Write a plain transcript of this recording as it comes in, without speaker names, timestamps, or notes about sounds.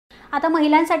आता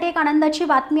महिलांसाठी एक आनंदाची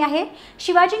बातमी आहे।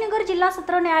 शिवाजीनगर जिल्हा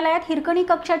सत्र न्यायालयात हिरकणी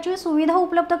कक्षाची सुविधा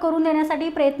उपलब्ध करून देण्यासाठी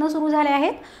प्रयत्न सुरू झाले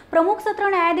आहेत। प्रमुख सत्र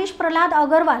न्यायाधीश प्रल्हाद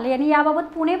अग्रवाल यांनी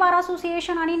याबाबत पुणे बार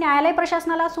असोसिएशन आणि न्यायालय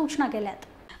प्रशासनाला सूचना केल्यात।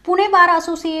 पुणे बार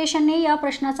असोसिएशनने या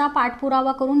प्रश्नाचा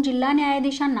पाठपुरावा करून जिल्हा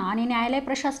न्यायाधीशांना आणि न्यायालय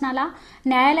प्रशासनाला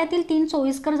न्यायालयातील 3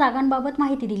 सोयीस्कर जागांबाबत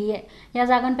माहिती दिली आहे। या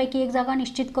जागांपैकी एक जागा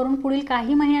निश्चित करून पुढील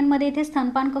काही महिन्यांमध्ये येथे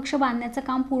स्तनपान कक्ष बांधण्याचे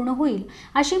काम पूर्ण होईल,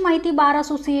 अशी माहिती बार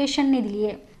असोसिएशनने दिली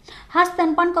आहे। हा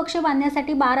स्तनपान कक्ष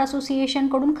बांधण्यासाठी बार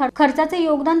असोसिएशनकडून खर्चाचे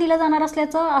योगदान दिले जाणार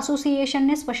असल्याचं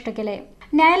असोसिएशनने स्पष्ट केलंय।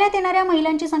 न्यायालयात येणाऱ्या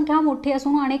महिलांची संख्या मोठी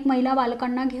असून अनेक महिला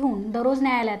बालकांना घेऊन दररोज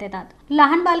न्यायालयात येतात।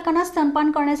 लहान बालकांना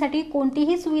स्तनपान करण्यासाठी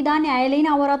कोणतीही सुविधा न्यायालयीन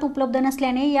आवारात उपलब्ध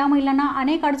नसल्याने या महिलांना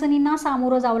अनेक अडचणींना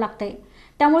सामोरं जावं लागतंय।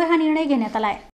 त्यामुळे हा निर्णय घेण्यात आलाय।